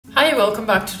Hi, welcome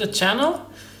back to the channel.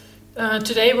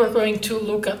 Today we're going to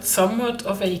look at somewhat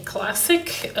of a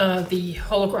classic, the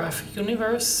Holographic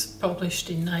Universe, published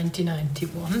in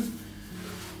 1991.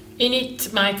 In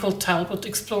it, Michael Talbot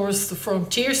explores the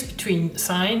frontiers between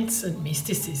science and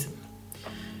mysticism.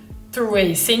 Through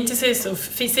a synthesis of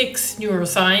physics,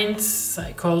 neuroscience,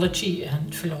 psychology,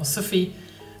 and philosophy,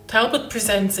 Talbot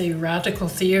presents a radical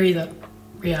theory that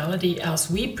reality as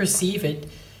we perceive it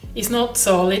is not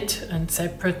solid and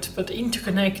separate, but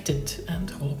interconnected and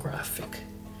holographic.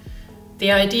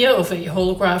 The idea of a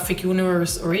holographic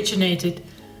universe originated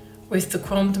with the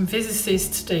quantum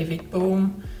physicist David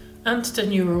Bohm and the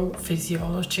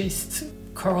neurophysiologist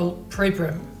Karl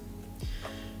Pribram.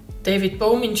 David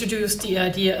Bohm introduced the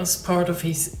idea as part of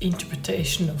his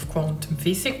interpretation of quantum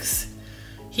physics.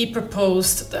 He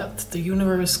proposed that the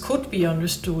universe could be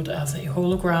understood as a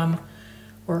hologram,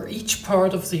 where each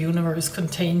part of the universe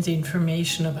contains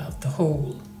information about the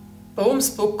whole. Bohm's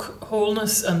book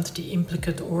Wholeness and the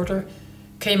Implicate Order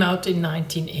came out in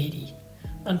 1980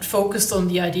 and focused on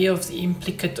the idea of the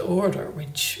implicate order,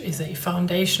 which is a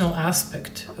foundational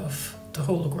aspect of the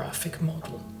holographic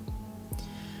model.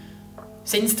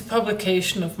 Since the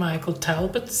publication of Michael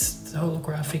Talbot's The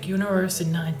Holographic Universe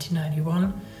in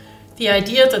 1991, the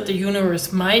idea that the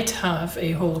universe might have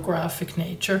a holographic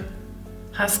nature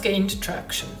has gained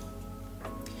traction.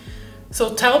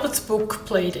 So Talbot's book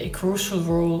played a crucial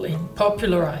role in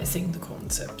popularizing the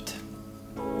concept.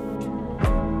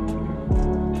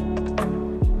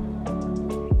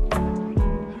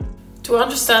 To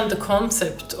understand the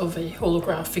concept of a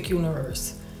holographic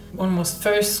universe, one must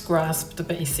first grasp the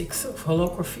basics of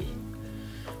holography.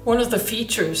 One of the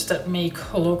features that make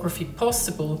holography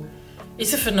possible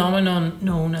is a phenomenon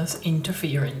known as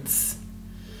interference.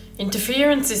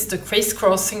 Interference is the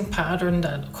crisscrossing pattern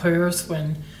that occurs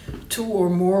when two or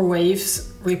more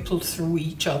waves ripple through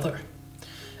each other.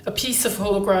 A piece of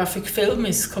holographic film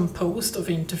is composed of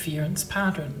interference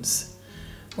patterns.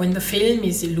 When the film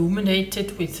is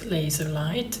illuminated with laser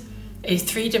light, a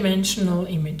three-dimensional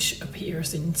image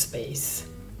appears in space.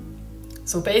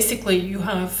 So basically you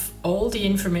have all the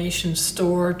information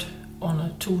stored on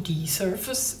a 2D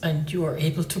surface, and you are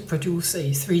able to produce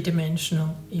a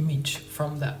three-dimensional image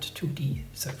from that 2D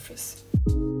surface.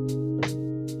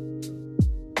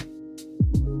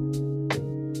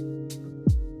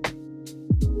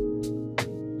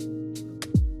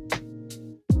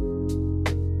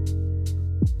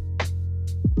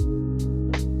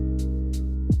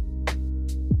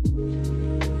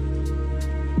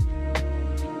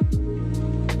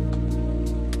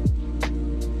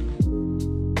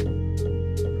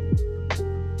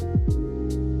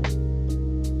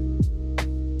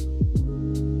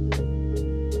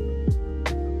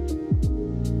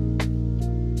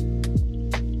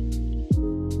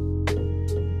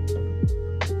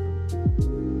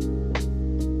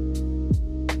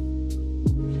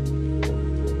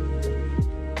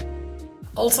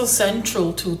 Also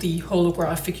central to the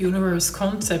holographic universe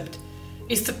concept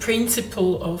is the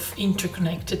principle of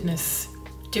interconnectedness,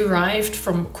 derived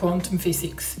from quantum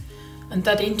physics, and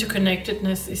that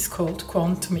interconnectedness is called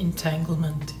quantum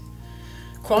entanglement.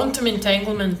 Quantum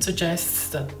entanglement suggests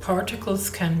that particles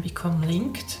can become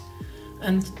linked,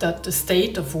 and that the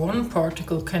state of one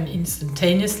particle can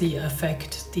instantaneously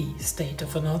affect the state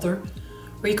of another,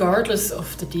 regardless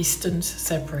of the distance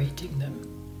separating them.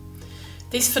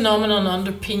 This phenomenon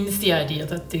underpins the idea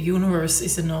that the universe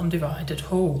is an undivided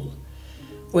whole,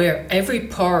 where every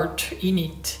part in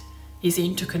it is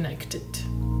interconnected.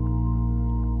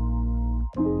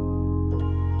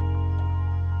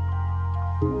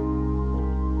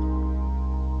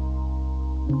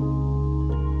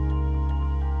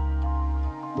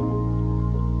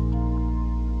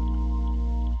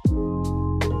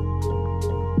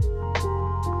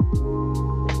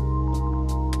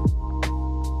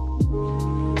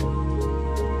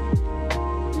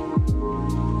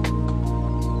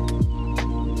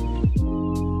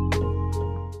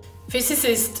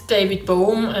 Physicist David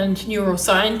Bohm and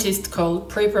neuroscientist Karl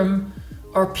Pribram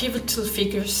are pivotal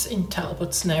figures in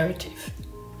Talbot's narrative.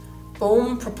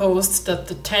 Bohm proposed that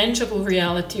the tangible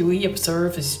reality we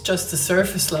observe is just the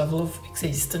surface level of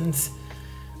existence,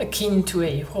 akin to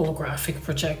a holographic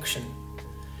projection.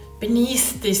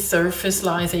 Beneath this surface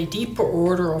lies a deeper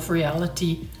order of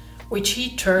reality, which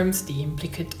he terms the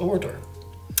implicate order.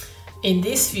 In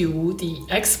this view, the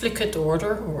explicate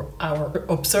order, or our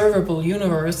observable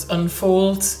universe,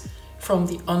 unfolds from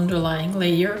the underlying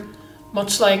layer,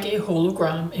 much like a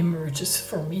hologram emerges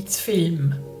from its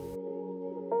film.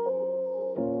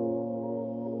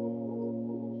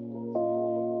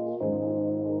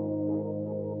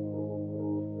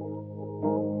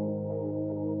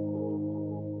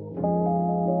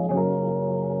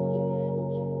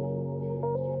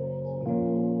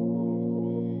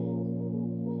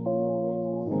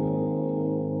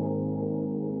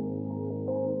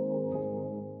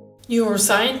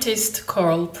 Neuroscientist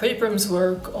Karl Pribram's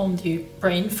work on the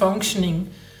brain functioning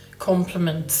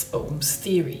complements Bohm's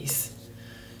theories.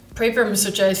 Pribram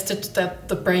suggested that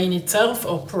the brain itself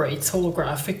operates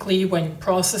holographically when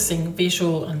processing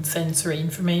visual and sensory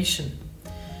information.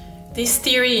 This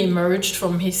theory emerged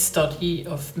from his study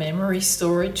of memory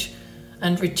storage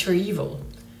and retrieval,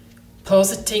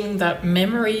 positing that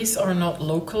memories are not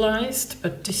localized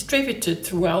but distributed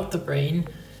throughout the brain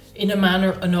in a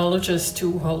manner analogous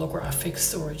to holographic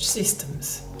storage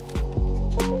systems.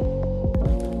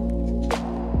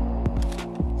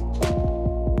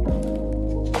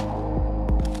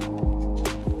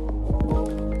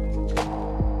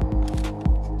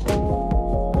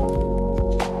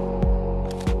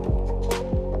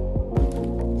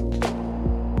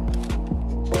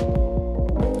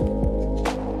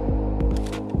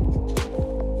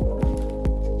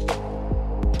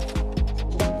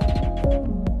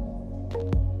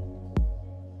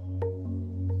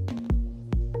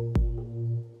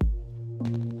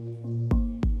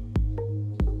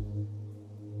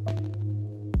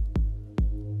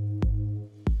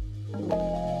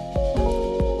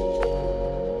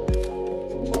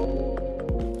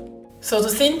 So the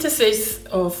synthesis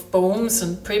of Bohm's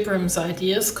and Pribram's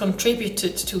ideas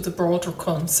contributed to the broader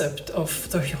concept of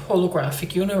the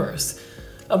holographic universe,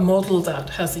 a model that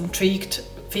has intrigued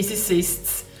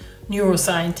physicists,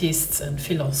 neuroscientists and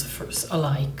philosophers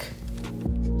alike.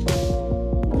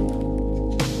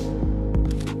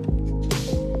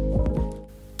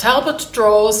 Talbot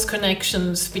draws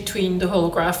connections between the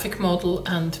holographic model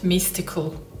and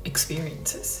mystical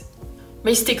experiences.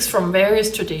 Mystics from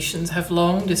various traditions have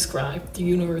long described the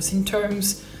universe in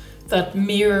terms that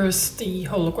mirrors the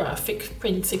holographic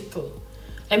principle,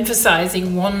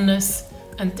 emphasizing oneness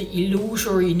and the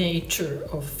illusory nature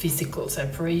of physical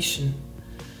separation.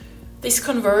 This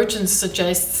convergence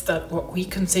suggests that what we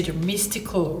consider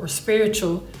mystical or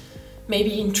spiritual may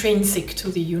be intrinsic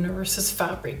to the universe's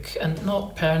fabric and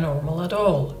not paranormal at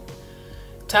all.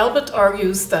 Talbot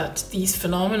argues that these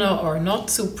phenomena are not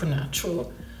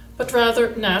supernatural, but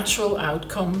rather natural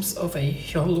outcomes of a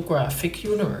holographic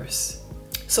universe.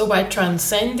 So by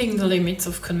transcending the limits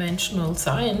of conventional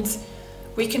science,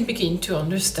 we can begin to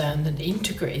understand and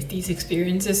integrate these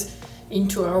experiences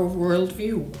into our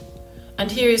worldview. And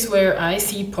here is where I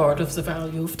see part of the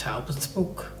value of Talbot's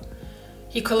book.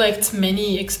 He collects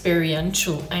many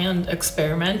experiential and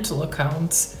experimental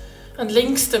accounts and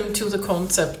links them to the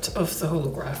concept of the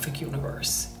holographic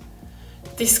universe.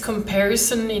 This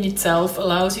comparison in itself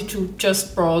allows you to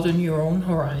just broaden your own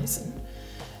horizon.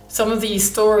 Some of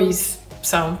these stories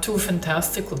sound too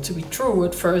fantastical to be true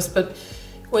at first, but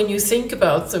when you think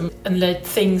about them and let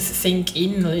things sink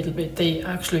in a little bit, they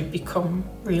actually become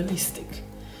realistic.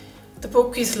 The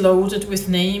book is loaded with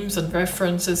names and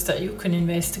references that you can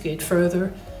investigate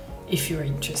further if you're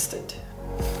interested.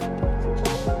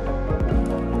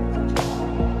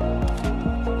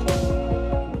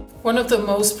 One of the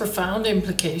most profound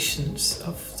implications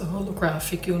of the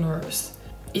holographic universe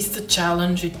is the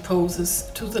challenge it poses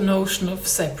to the notion of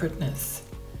separateness.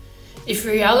 If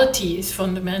reality is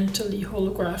fundamentally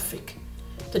holographic,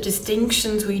 the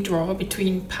distinctions we draw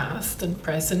between past and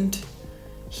present,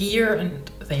 here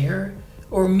and there,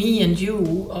 or me and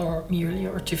you are merely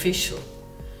artificial.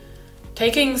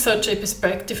 Taking such a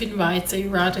perspective invites a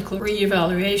radical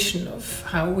re-evaluation of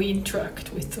how we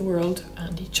interact with the world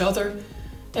and each other,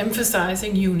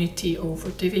 emphasizing unity over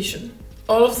division.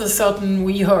 All of a sudden,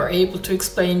 we are able to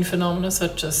explain phenomena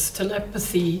such as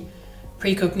telepathy,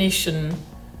 precognition,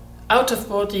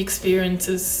 out-of-body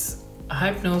experiences,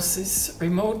 hypnosis,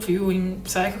 remote viewing,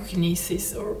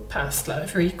 psychokinesis, or past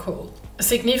life recall. A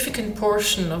significant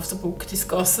portion of the book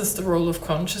discusses the role of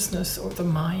consciousness or the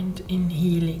mind in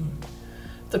healing.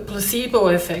 The placebo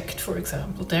effect, for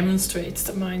example, demonstrates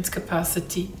the mind's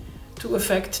capacity to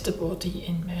affect the body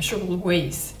in measurable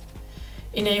ways.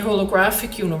 In a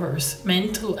holographic universe,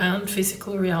 mental and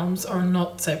physical realms are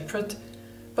not separate,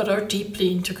 but are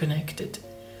deeply interconnected,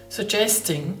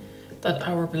 suggesting that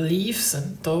our beliefs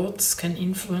and thoughts can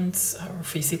influence our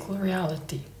physical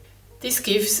reality. This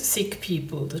gives sick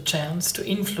people the chance to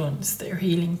influence their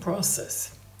healing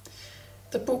process.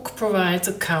 The book provides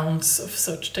accounts of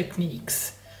such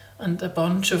techniques and a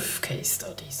bunch of case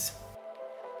studies.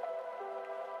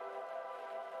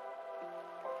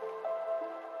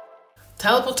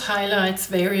 Talbot highlights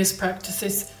various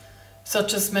practices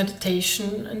such as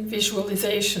meditation and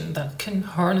visualization that can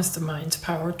harness the mind's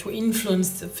power to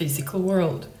influence the physical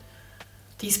world.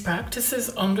 These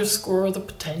practices underscore the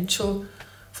potential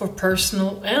for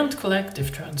personal and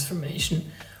collective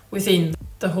transformation within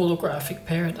the holographic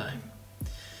paradigm.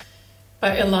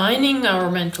 By aligning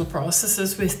our mental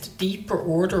processes with the deeper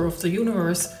order of the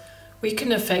universe, we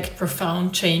can effect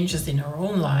profound changes in our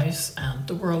own lives and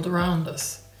the world around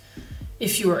us.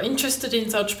 If you are interested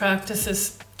in such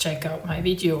practices, check out my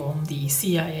video on the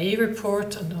CIA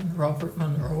report and on Robert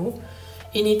Monroe.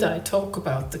 In it I talk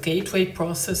about the gateway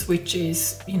process, which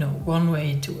is, one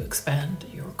way to expand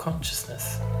your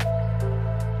consciousness.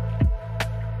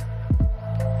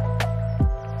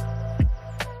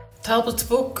 Talbot's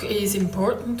book is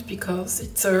important because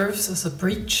it serves as a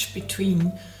bridge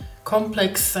between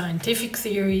complex scientific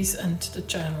theories and the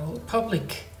general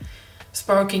public,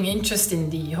 sparking interest in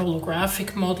the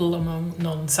holographic model among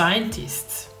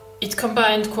non-scientists. It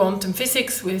combined quantum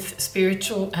physics with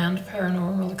spiritual and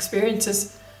paranormal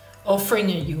experiences, offering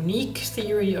a unique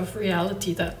theory of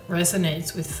reality that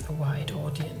resonates with a wide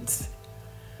audience.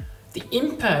 The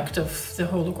impact of the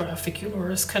holographic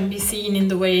universe can be seen in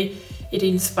the way it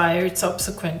inspired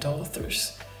subsequent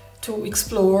authors to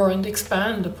explore and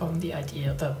expand upon the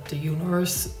idea that the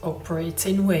universe operates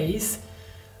in ways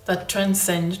that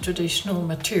transcend traditional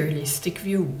materialistic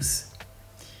views.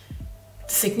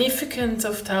 The significance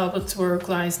of Talbot's work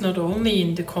lies not only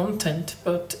in the content,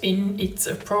 but in its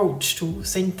approach to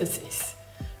synthesis,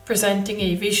 presenting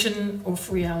a vision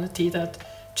of reality that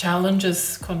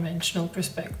challenges conventional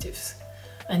perspectives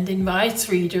and invites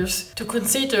readers to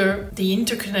consider the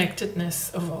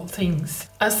interconnectedness of all things.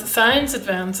 As science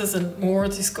advances and more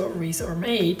discoveries are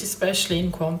made, especially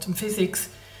in quantum physics,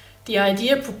 the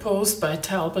idea proposed by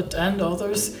Talbot and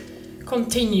others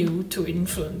continue to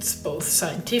influence both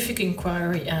scientific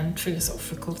inquiry and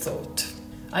philosophical thought.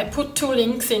 I put 2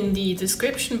 links in the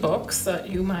description box that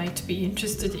you might be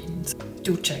interested in.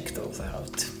 Do check those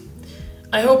out.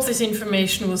 I hope this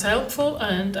information was helpful,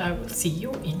 and I will see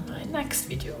you in my next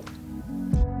video.